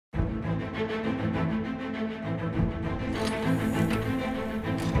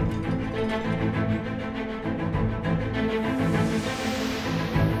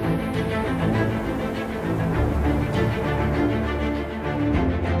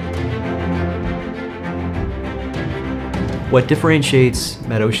What differentiates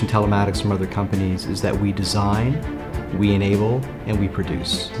MetOcean Telematics from other companies is that we design, we enable, and we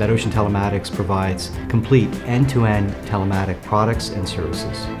produce. MetOcean Telematics provides complete end-to-end telematic products and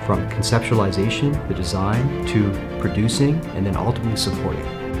services, from conceptualization, the design, to producing, and then ultimately supporting.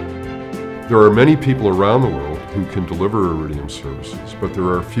 There are many people around the world who can deliver Iridium services, but there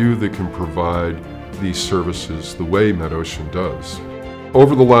are few that can provide these services the way MetOcean does.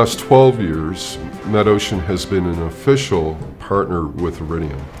 Over the last 12 years, MetOcean has been an official partner with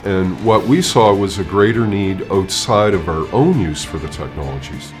Iridium, and what we saw was a greater need outside of our own use for the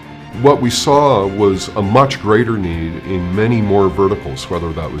technologies. What we saw was a much greater need in many more verticals,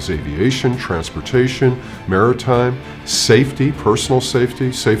 whether that was aviation, transportation, maritime, safety, personal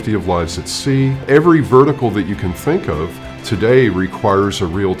safety, safety of lives at sea. Every vertical that you can think of today requires a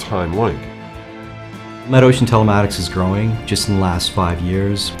real-time link. MetOcean Telematics is growing. Just in the last 5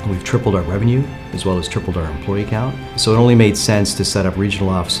 years, we've tripled our revenue as well as tripled our employee count. So it only made sense to set up regional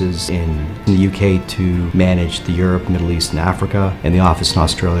offices in the UK to manage the Europe, Middle East, and Africa, and the office in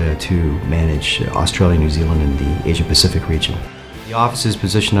Australia to manage Australia, New Zealand, and the Asia-Pacific region. The offices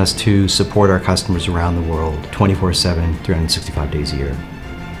position us to support our customers around the world 24/7, 365 days a year.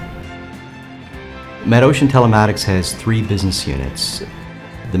 MetOcean Telematics has 3 business units: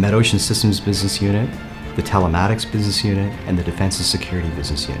 the MetOcean Systems business unit, the Telematics business unit, and the Defense and Security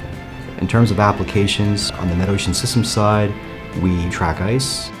business unit. In terms of applications, on the MetOcean Systems side, we track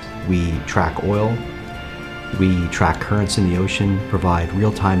ice, we track oil, we track currents in the ocean, provide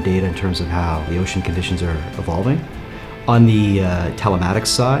real-time data in terms of how the ocean conditions are evolving. On the telematics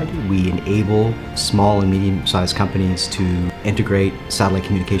side, we enable small and medium-sized companies to integrate satellite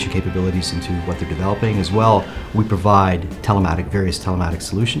communication capabilities into what they're developing. As well, we provide various telematic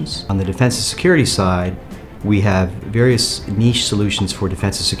solutions. On the defense and security side, we have various niche solutions for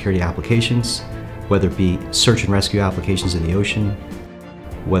defense and security applications, whether it be search and rescue applications in the ocean,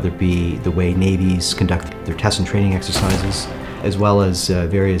 whether it be the way navies conduct their test and training exercises, as well as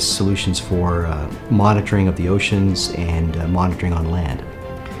various solutions for monitoring of the oceans and monitoring on land.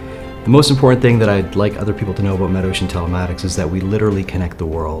 The most important thing that I'd like other people to know about MetOcean Telematics is that we literally connect the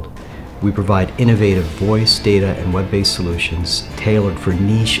world. We provide innovative voice, data, and web-based solutions tailored for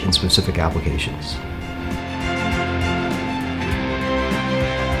niche and specific applications.